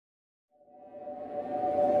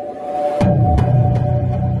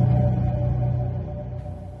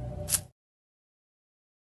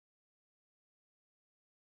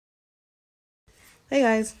Hey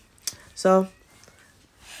guys, so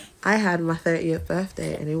I had my 30th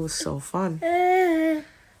birthday and it was so fun.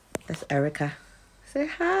 That's Erica. Say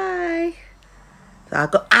hi. So I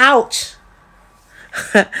got, ouch!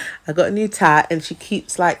 I got a new tat and she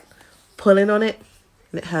keeps like pulling on it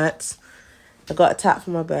and it hurts. I got a tat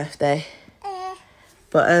for my birthday.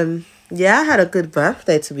 But yeah, I had a good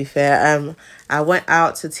birthday to be fair. I went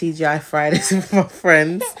out to TGI Fridays with my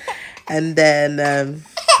friends and then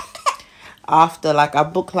after, like, I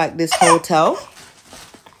booked like this hotel.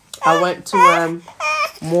 I went to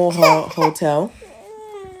Moore Hotel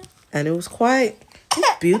and it was quite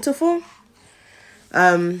beautiful.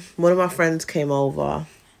 One of my friends came over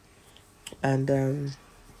and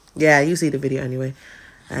yeah, you see the video anyway,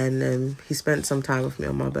 and he spent some time with me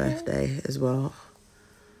on my birthday as well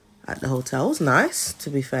at the hotel. It was nice, to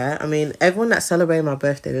be fair. I mean, everyone that celebrated my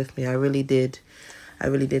birthday with me, I really did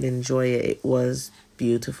enjoy it. It was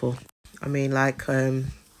beautiful. I mean, like, it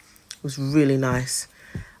was really nice.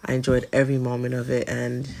 I enjoyed every moment of it,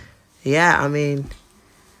 and yeah, I mean,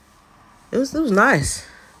 it was nice.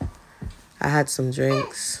 I had some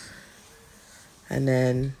drinks, and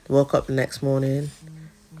then woke up the next morning.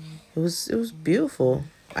 It was beautiful.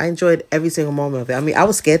 I enjoyed every single moment of it. I mean, I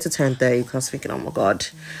was scared to turn 30 because I was thinking, oh my God,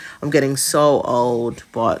 I'm getting so old,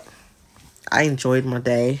 but I enjoyed my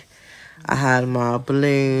day. I had my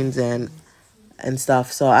balloons and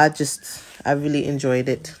stuff, so I really enjoyed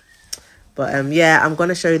it. But yeah, I'm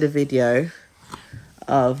gonna show you the video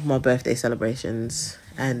of my birthday celebrations,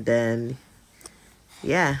 and then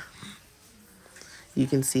yeah, you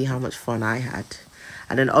can see how much fun I had.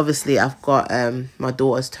 And then obviously I've got my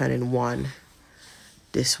daughter's turning 1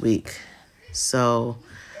 this week, so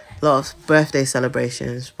a lot of birthday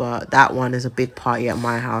celebrations, but that one is a big party at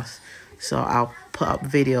my house, so I'll put up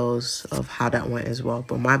videos of how that went as well.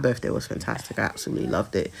 But my birthday was fantastic. I absolutely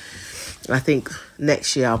loved it. I think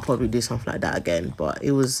next year I'll probably do something like that again, but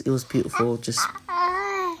it was beautiful. Just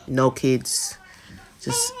no kids,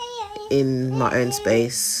 just in my own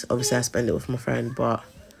space. Obviously I spent it with my friend, but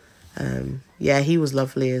yeah, he was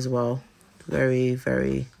lovely as well. Very,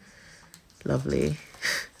 very lovely.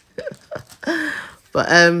 But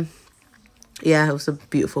yeah, it was a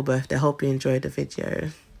beautiful birthday. I hope you enjoyed the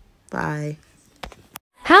video. Bye.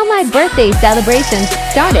 How my birthday celebrations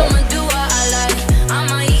started.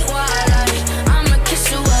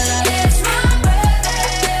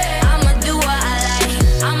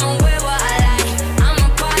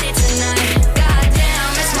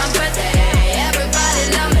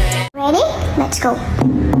 Ready? Let's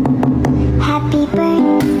go.